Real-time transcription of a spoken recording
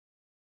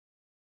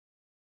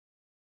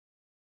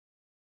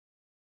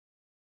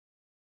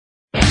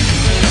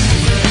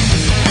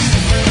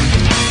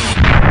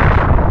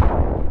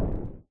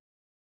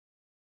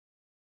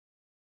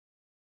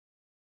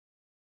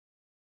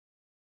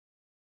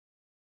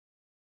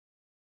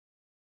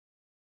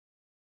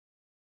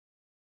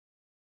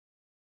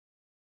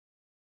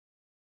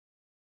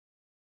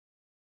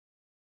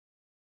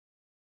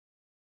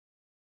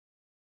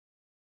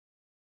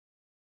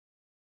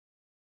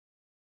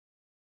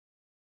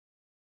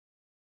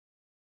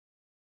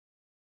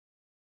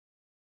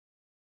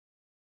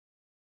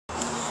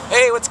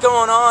Hey, what's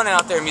going on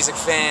out there, music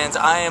fans?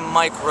 I am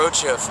Mike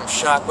Rocha from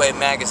Shockwave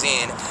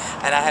magazine,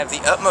 and I have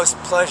the utmost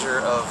pleasure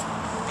of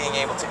being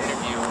able to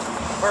interview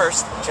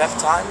first Jeff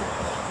Totten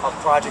of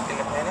Project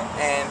Independent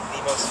and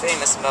the most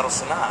famous metal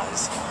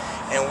Sanaz.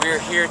 And we're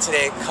here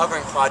today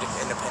covering Project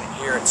Independent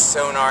here at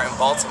Sonar in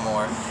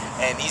Baltimore.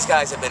 And these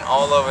guys have been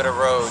all over the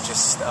road,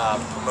 just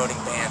promoting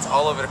bands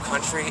all over the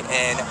country.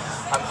 And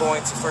I'm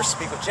going to first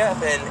speak with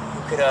Jeff, and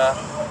who could,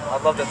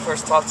 I'd love to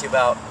first talk to you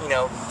about,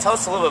 tell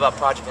us a little bit about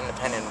Project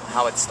Independent,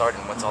 how it started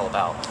and what it's all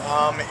about.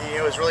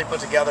 It was really put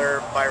together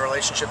by a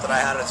relationship that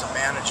I had as a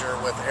manager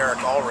with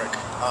Eric Ulrich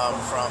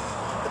from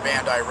the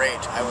band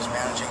Irate. I was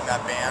managing that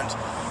band.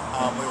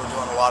 We were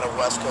doing a lot of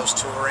West Coast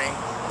touring.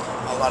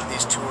 A lot of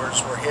these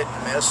tours were hit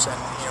and miss, and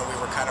we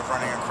were kind of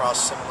running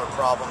across similar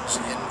problems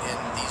in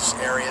these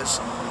areas.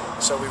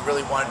 So we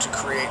really wanted to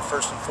create,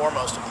 first and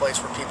foremost, a place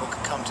where people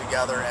could come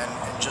together and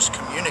just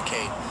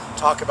communicate,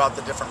 talk about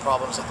the different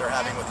problems that they're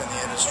having within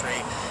the industry,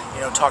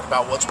 talk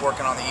about what's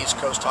working on the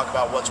East Coast, talk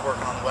about what's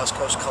working on the West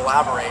Coast,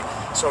 collaborate.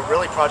 So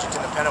really Project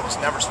Independent was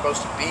never supposed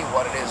to be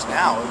what it is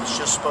now. It was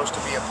just supposed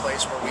to be a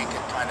place where we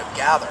could kind of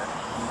gather.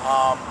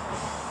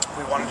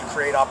 We wanted to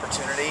create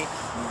opportunity.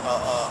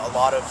 A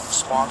lot of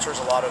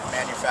sponsors, a lot of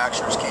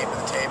manufacturers came to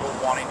the table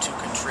wanting to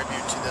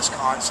contribute to this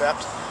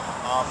concept.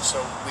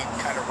 So we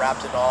kind of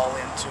wrapped it all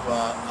into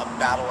a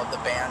battle of the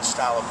band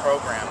style of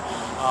program.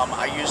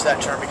 I use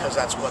that term because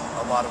that's what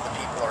a lot of the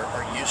people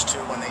are used to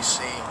when they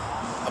see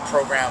a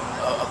program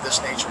of this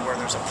nature where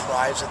there's a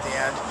prize at the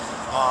end.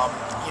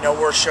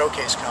 We're a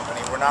showcase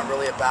company. We're not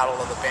really a battle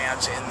of the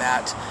bands in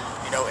that,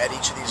 at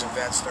each of these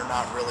events they're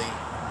not really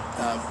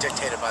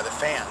dictated by the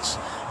fans.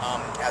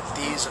 At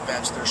these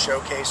events, they're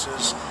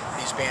showcases.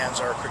 These bands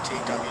are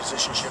critiqued on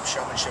musicianship,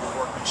 showmanship,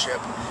 workmanship,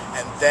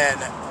 and then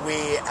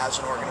we, as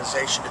an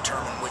organization,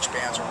 determine which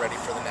bands are ready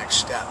for the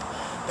next step.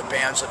 The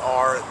bands that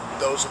are,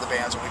 those are the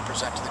bands that we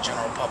present to the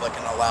general public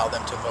and allow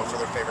them to vote for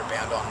their favorite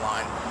band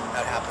online.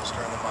 That happens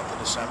during the month of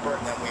December,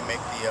 and then we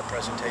make the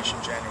presentation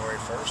January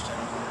 1st,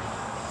 and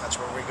that's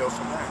where we go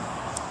from there.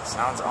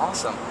 Sounds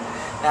awesome.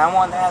 Now I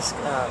wanted to ask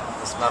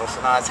Ms. Metal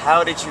Sanaz,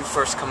 how did you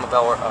first come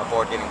aboard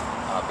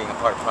being a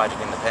part of Project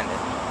Independent?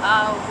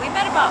 We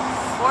met about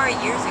 4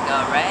 years ago,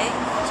 right?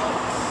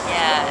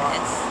 Yeah,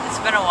 it's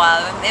been a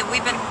while.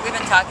 We've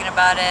been talking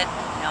about it,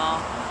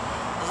 a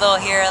little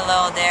here, a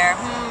little there.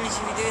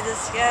 Should we do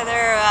this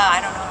together?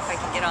 I don't know if I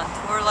can get on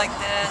tour like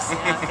this,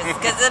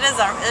 because it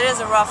is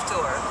a rough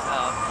tour. So,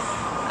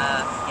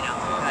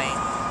 going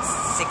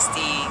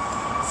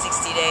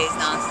 60 days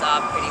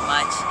nonstop, pretty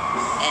much,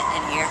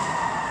 in here.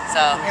 So,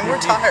 and we're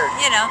tired.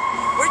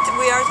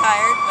 We are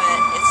tired, but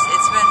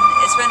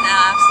it's been an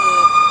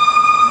absolute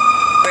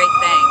great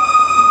thing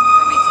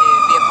for me to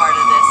be a part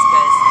of this,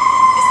 because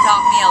it's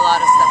taught me a lot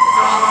of stuff as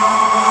well.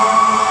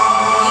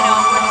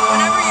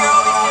 Whenever you're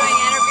always doing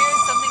interviews,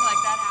 something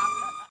like that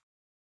happens.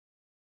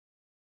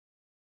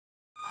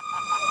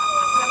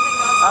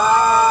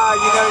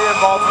 You're in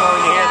Baltimore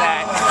when you hear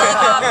that.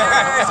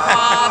 Helicopters,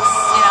 cops,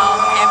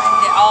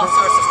 all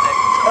sorts of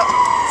things.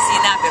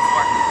 Seen that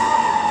before.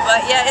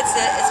 But yeah, it's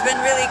been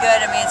really good.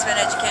 I mean, it's been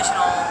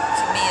educational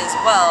to me as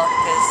well,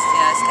 because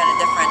it's kind of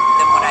different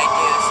than what I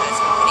do. So it's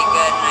been pretty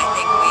good, and I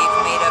think we've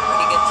made a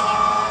pretty good team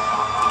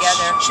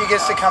together. She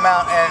gets to come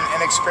out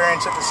and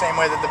experience it the same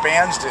way that the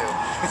bands do.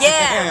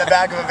 Yeah. In the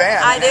back of a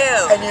van. I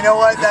do. And you know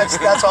what? That's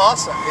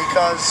awesome,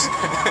 because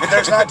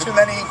there's not too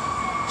many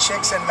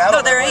chicks in metal.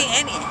 No, there ain't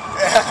any.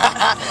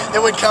 That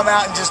would come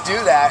out and just do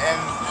that, and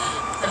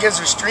it gives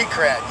her street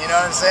cred. You know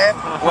what I'm saying?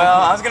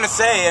 Well, I was gonna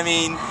say,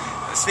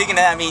 speaking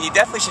of that, you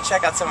definitely should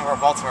check out some of our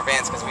Baltimore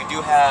bands, because we do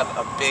have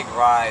a big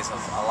rise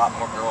of a lot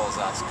more girls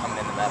coming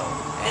into metal.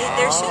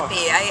 There should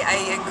be.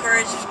 I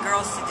encourage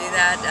girls to do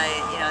that.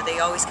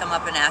 They always come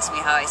up and ask me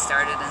how I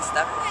started and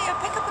stuff. Hey,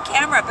 pick up a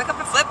camera, pick up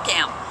a flip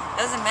cam.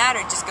 Doesn't matter.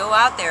 Just go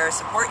out there,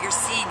 support your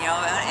scene.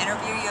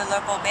 Interview your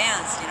local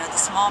bands. The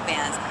small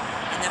bands,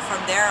 and then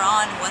from there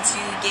on, once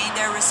you gain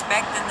their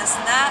respect and this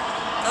and that,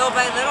 little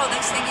by little,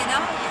 next thing you know,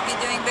 you'll be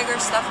doing bigger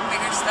stuff and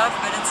bigger stuff.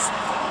 But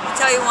I'll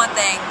tell you one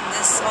thing,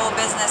 this whole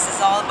business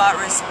is all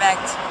about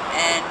respect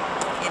and,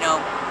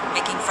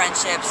 making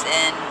friendships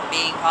and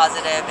being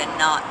positive and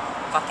not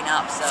fucking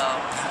up. So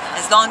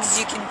as long as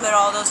you can put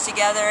all those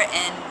together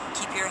and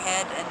keep your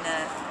head in the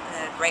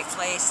right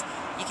place,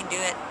 you can do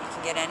it. You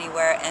can get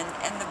anywhere, and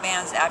the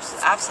bands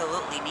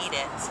absolutely need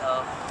it.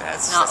 So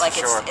it's not like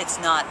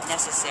it's not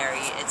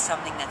necessary. It's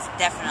something that's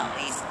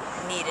definitely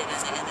needed in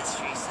the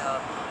industry. So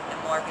the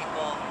more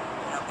people,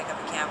 pick up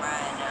a camera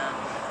and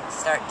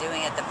start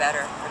doing it, the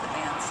better for the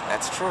bands.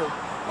 That's true.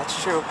 That's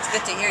true. It's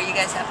good to hear you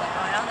guys have that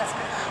going on. That's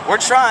good.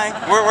 We're trying.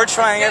 We're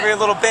trying every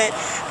little bit.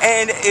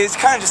 And it's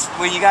kind of just,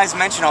 when you guys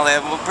mention all that,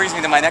 what brings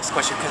me to my next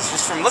question, because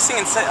just from listening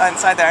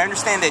inside there, I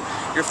understand that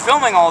you're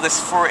filming all this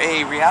for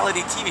a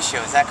reality TV show.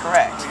 Is that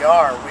correct? We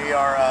are.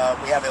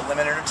 We have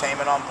Element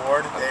Entertainment on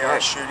board. Okay. They are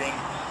shooting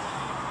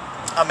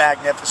a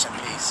magnificent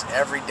piece.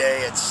 Every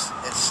day it's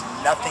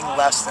nothing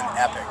less than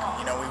epic.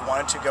 We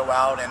wanted to go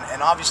out,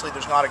 and obviously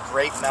there's not a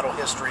great metal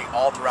history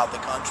all throughout the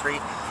country.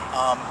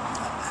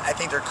 I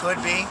think there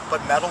could be,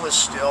 but metal is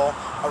still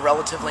a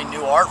relatively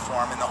new art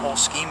form in the whole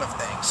scheme of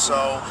things.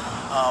 So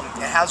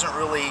it hasn't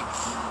really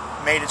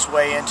made its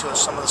way into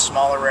some of the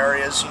smaller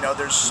areas. You know,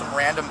 there's some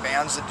random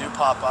bands that do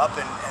pop up,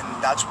 and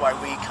that's why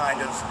we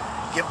kind of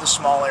give the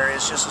small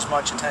areas just as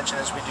much attention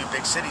as we do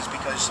big cities,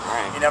 because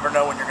you never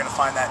know when you're going to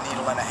find that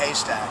needle in a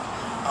haystack.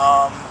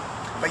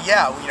 But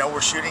yeah, you know,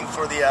 we're shooting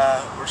for the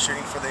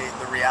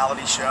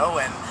reality show,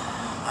 and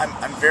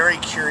I'm very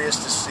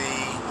curious to see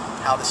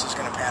how this is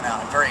going to pan out.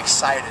 I'm very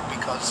excited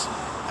because,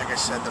 like I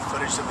said, the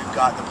footage that we've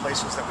got, the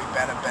places that we've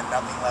been have been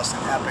nothing less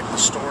than epic. The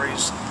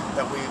stories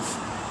that we've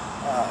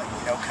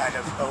you know, kind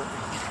of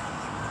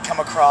come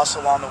across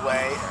along the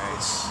way.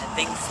 The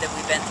things that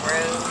we've been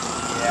through.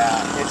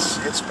 Yeah,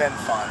 it's been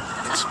fun.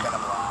 It's been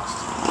a blast.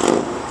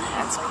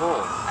 That's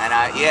cool. And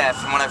yeah,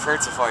 from what I've heard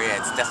so far, yeah,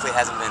 it definitely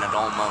hasn't been a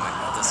dull moment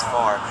thus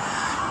far.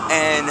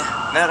 And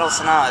Metal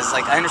Sanaz,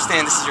 like, I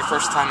understand this is your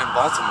first time in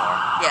Baltimore.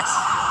 Yes.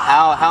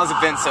 How's it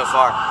been so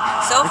far?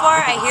 So far,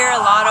 I hear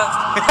a lot of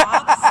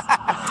props.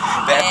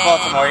 That's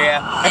Baltimore, yeah.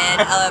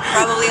 And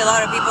probably a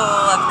lot of people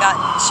have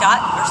gotten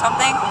shot or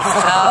something.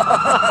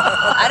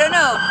 I don't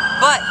know.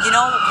 But, you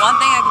know, one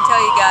thing I can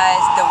tell you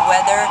guys, the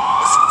weather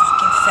is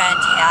fucking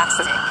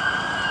fantastic.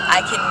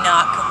 I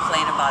cannot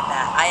complain about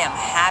that. I am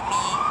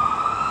happy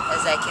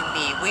as I can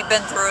be. We've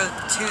been through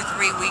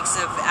 2-3 weeks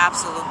of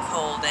absolute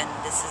cold, and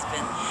this has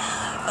been,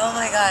 oh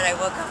my God, I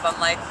woke up, I'm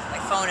like,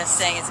 my phone is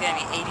saying it's going to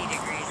be 80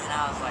 degrees, and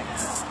I was like,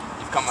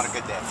 You've come on a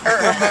good day. Her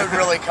mood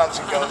really comes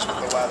and goes with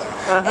the weather.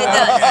 it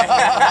does.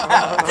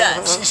 It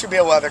does. She should be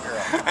a weather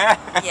girl.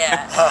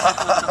 Yeah.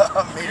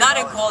 Not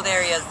in cold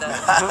areas, though.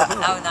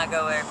 That would not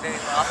go very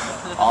well.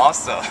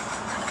 Awesome.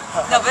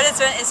 No, but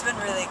it's been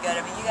really good.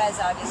 I mean, you guys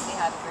obviously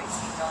have a great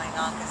scene going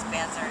on, because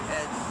bands are,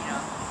 you know,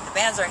 the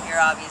bands are here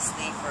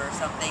obviously for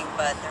something,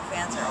 but their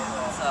fans are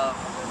here. So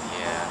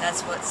that's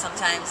what,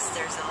 sometimes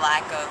there's a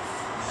lack of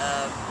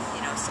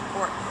you know,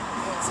 support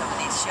in some of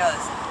these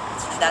shows.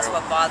 And that's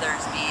what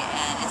bothers me,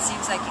 and it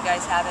seems like you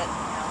guys have it.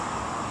 You know,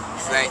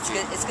 and Thank you.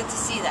 It's good to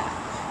see that.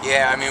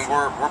 Yeah, I mean,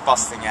 we're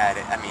busting at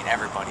it. I mean,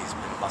 everybody's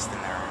been busting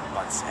their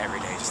butts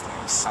every day just to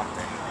make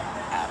something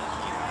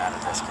out of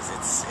this,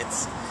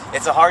 because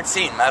it's a hard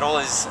scene. Metal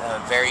is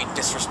a very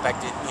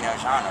disrespected, you know,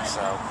 genre.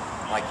 So,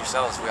 like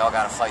yourselves, we all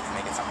got to fight to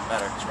make it something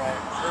better. That's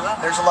right.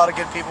 There's a lot of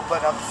good people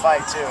putting up the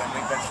fight too, and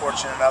we've been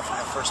fortunate enough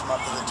in the first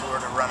month of the tour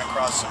to run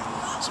across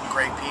some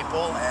great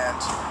people,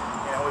 and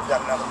you know, we've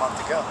got another month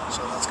to go.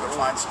 So let's go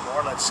find some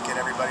more. Let's get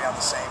everybody on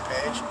the same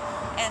page.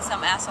 And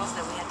some assholes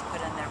that we had to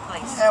put in their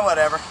place. Yeah,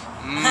 whatever.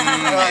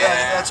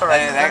 Yeah. That's all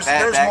right. There's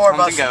that more of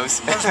comes us. and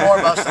goes. There's more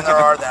of us than there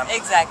are them.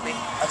 Exactly.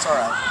 That's all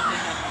right.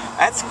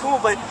 That's cool,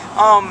 but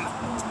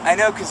I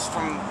know, because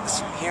from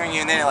hearing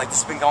you in there, like,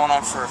 this has been going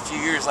on for a few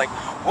years. Like,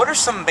 what are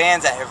some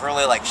bands that have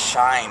really, like,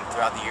 shined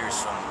throughout the years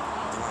from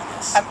doing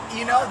this?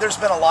 You know, there's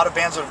been a lot of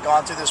bands that have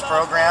gone through this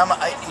program.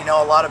 You know,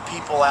 a lot of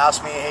people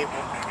ask me, hey,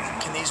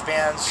 can these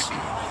bands,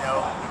 you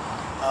know,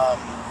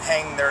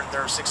 hang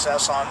their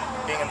success on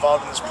being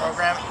involved in this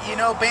program? You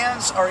know,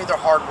 bands are either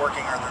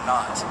hardworking or they're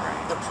not.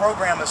 The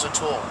program is a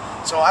tool.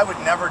 So I would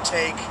never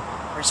take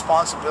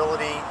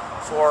responsibility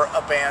for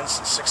a band's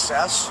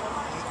success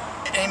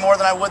any more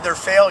than I would their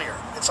failure.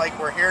 It's like,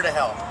 we're here to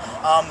help.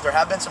 There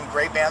have been some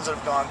great bands that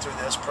have gone through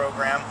this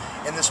program.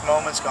 In This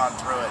Moment's gone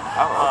through it.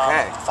 Oh,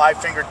 okay.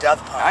 Five Finger Death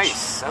Punch.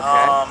 Nice,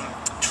 okay.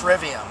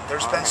 Trivium.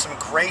 There's been some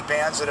great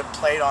bands that have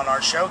played on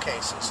our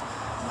showcases.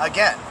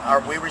 Again,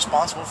 are we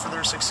responsible for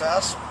their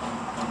success?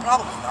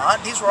 Probably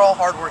not. These were all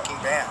hardworking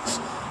bands.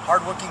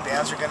 Hardworking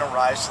bands are going to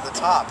rise to the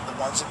top. The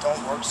ones that don't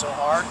work so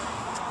hard,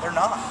 they're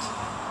not.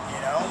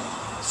 You know.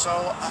 So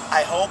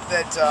I hope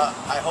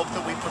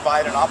that we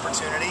provide an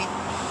opportunity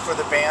for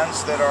the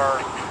bands that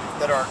are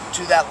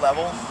to that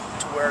level,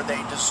 to where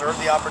they deserve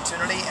the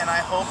opportunity, and I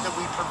hope that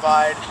we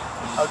provide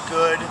a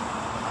good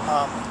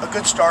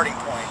starting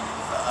point,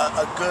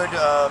 a good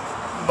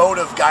mode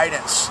of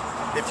guidance,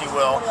 if you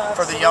will,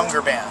 for the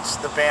younger bands,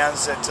 the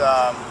bands that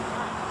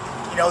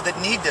you know, that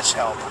need this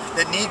help,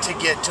 that need to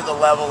get to the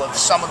level of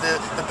some of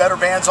the better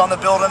bands on the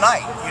bill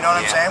tonight. You know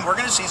what I'm saying? We're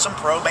going to see some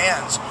pro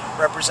bands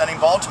representing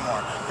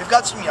Baltimore. We've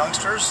got some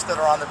youngsters that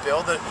are on the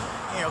bill that,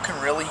 you know, can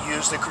really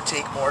use the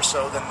critique more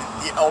so than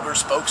the elder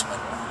spokesman.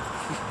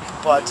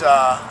 But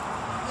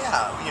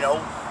yeah, you know,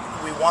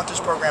 we want this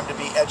program to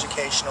be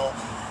educational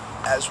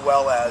as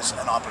well as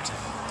an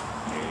opportunity.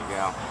 There you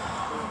go.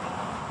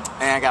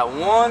 And I got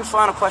one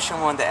final question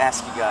I wanted to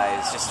ask you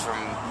guys, just from,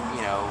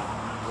 you know,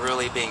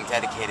 really being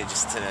dedicated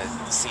just to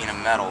the scene of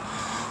metal.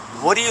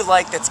 What do you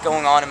like that's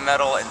going on in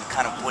metal, and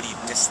kind of what do you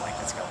dislike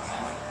that's going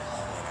on?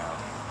 You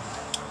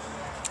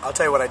know? I'll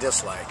tell you what I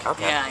dislike.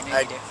 Okay. Yeah, I know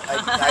you do.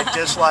 I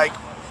dislike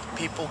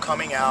people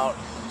coming out,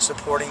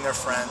 supporting their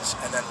friends,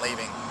 and then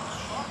leaving.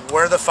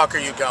 Where the fuck are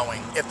you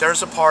going? If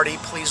there's a party,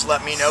 please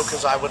let me know,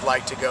 because I would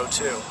like to go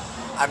too.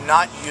 I'm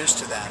not used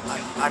to that.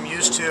 I'm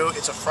used to,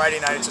 it's a Friday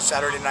night, it's a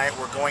Saturday night,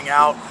 we're going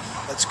out,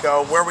 let's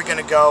go. Where are we going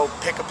to go?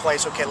 Pick a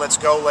place. Okay, let's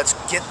go, let's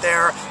get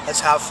there, let's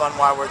have fun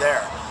while we're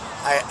there.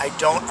 I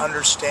don't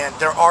understand.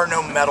 There are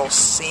no metal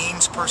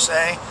scenes per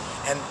se.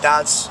 and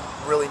that's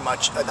really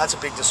that's a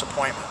big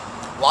disappointment.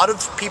 A lot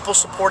of people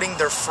supporting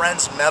their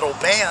friends' metal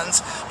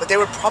bands, but they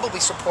would probably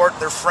support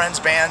their friends'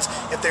 bands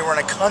if they were in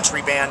a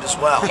country band as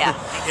well. Yeah,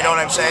 you know what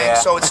I'm saying?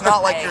 Yeah. So it's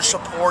not like you're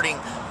supporting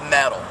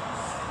metal,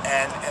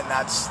 and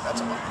that's a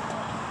bummer.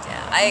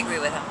 Yeah, I agree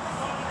with him.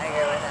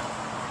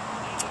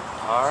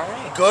 All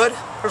right. Good.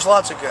 There's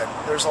lots of good.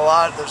 There's a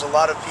lot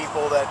of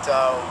people that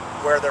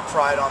wear their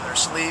pride on their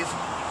sleeve,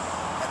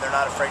 and they're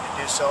not afraid to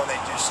do so, and they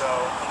do so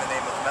in the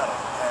name of metal.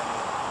 And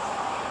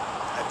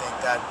I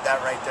think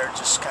that right there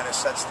just kind of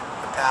sets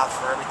the path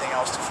for everything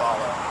else to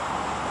follow.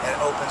 It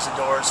opens the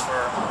doors for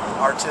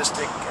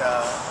artistic,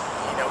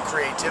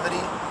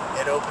 creativity.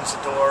 It opens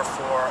the door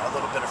for a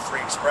little bit of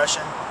free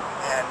expression,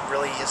 and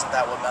really isn't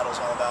that what metal's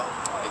all about?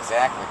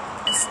 Exactly.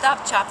 And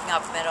stop chopping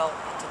up metal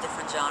into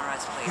different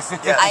genres, please.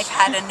 Yes. I've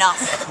had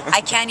enough.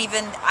 I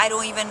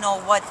don't even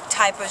know what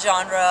type of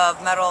genre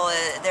of metal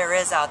there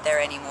is out there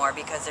anymore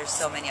because there's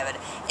so many of it.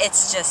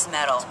 It's just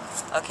metal,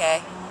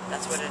 okay?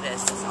 That's what it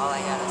is. That's all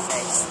I gotta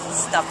say.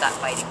 Stop that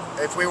fighting.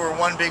 If we were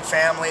one big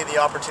family, the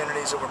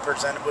opportunities that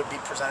would be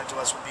presented to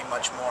us would be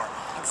much more.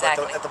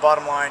 Exactly. At the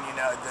bottom line,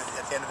 at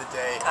the end of the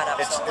day,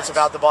 it's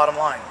about the bottom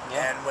line.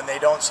 Yeah. And when they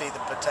don't see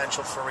the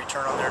potential for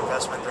return on their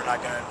investment, they're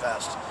not going to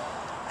invest.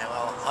 And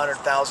well,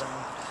 100,000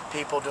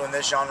 people doing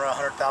this genre,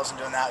 100,000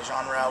 doing that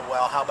genre.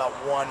 Well, how about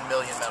 1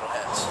 million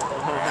metalheads?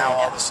 Now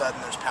all of a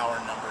sudden there's power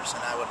in numbers,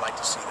 and I would like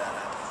to see that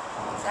happen.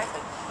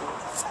 Exactly.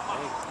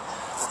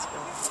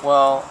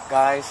 Well,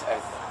 guys,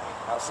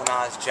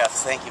 Sanaz, Jeff,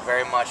 thank you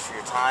very much for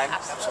your time.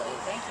 Absolutely.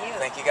 Thank you.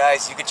 Thank you,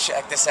 guys. You can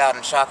check this out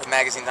on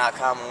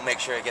shockwavemagazine.com. We'll make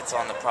sure it gets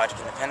on the Project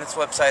Independence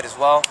website as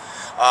well.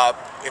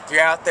 If you're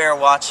out there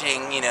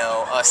watching,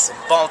 us in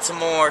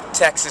Baltimore,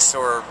 Texas,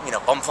 or,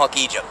 bumfuck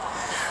Egypt,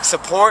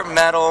 support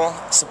metal,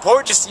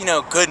 support just,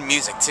 good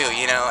music too,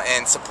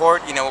 and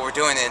support, what we're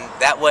doing. And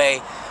that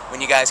way,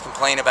 when you guys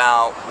complain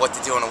about what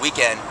to do on a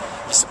weekend,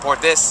 you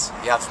support this,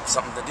 you have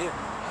something to do.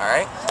 All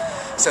right?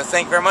 So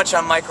thank you very much.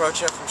 I'm Mike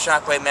Rocha from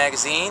Shockwave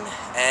Magazine,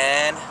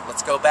 and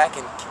let's go back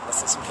and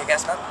listen to some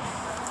kick-ass metal.